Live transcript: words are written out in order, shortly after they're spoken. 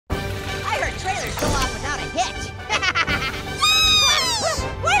trailers go off without a hitch.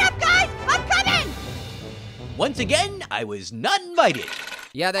 Wait up, guys! I'm coming! Once again, I was not invited.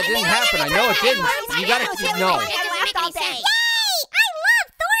 Yeah, that didn't happen. I know it didn't. You gotta no. Yay! I love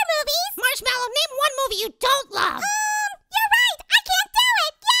Thor movies! Marshmallow, name one movie you don't love. You're right! I can't do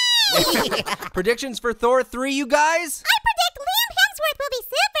it! Yay! Predictions for Thor 3, you guys? I predict Liam Hemsworth will be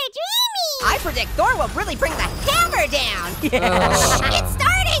super dreamy! I predict Thor will really bring the hammer down! It's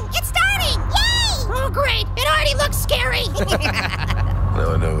starting! It's starting! Yay! Oh, great! It already looks scary!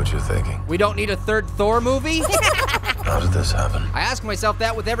 Now I know what you're thinking. We don't need a third Thor movie? How did this happen? I ask myself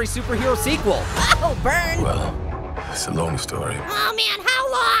that with every superhero sequel. Oh, burn! Well, it's a long story. Oh, man, how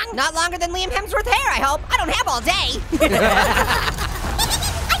long? Not longer than Liam Hemsworth's hair, I hope. I don't have all day.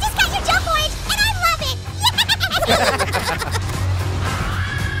 I just got your jump voyage, and I love it!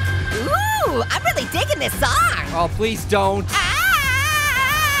 Ooh, I'm really digging this song. Oh, please don't.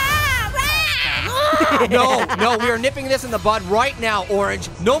 No, we are nipping this in the bud right now, Orange.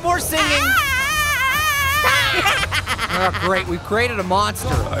 No more singing. Oh, great, we've created a monster.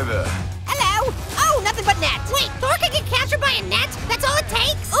 Hi there. Hello. Oh, nothing but nets. Wait, Thor can get captured by a net? That's all it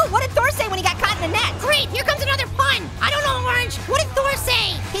takes? Oh, what did Thor say when he got caught in a net? Great, here comes another pun. I don't know, Orange. What did Thor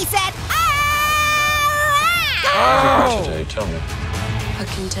say? He said, Oh. Today, tell me. A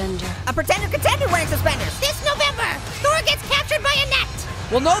contender. A pretender wearing suspenders. This November, Thor gets captured by a net.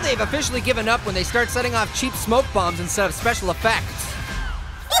 Well, no, they've officially given up when they start setting off cheap smoke bombs instead of special effects.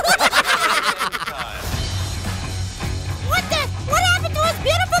 What happened to his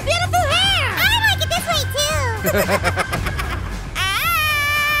beautiful, beautiful hair? I like it this way, too.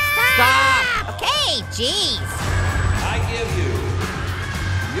 Stop! Okay, jeez. I give you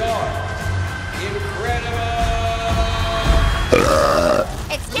your incredible...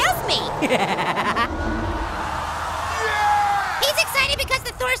 Excuse me. He's excited because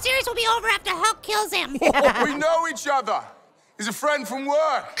the Thor series will be over after Hulk kills him. We know each other. He's a friend from work.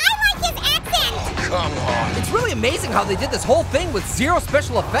 I like his accent. Come on. It's really amazing how they did this whole thing with zero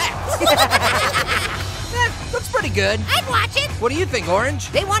special effects. Looks pretty good. I'd watch it. What do you think, Orange?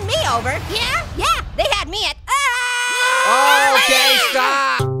 They won me over. Yeah? Yeah, they had me at... Okay,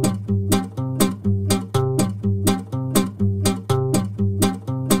 stop!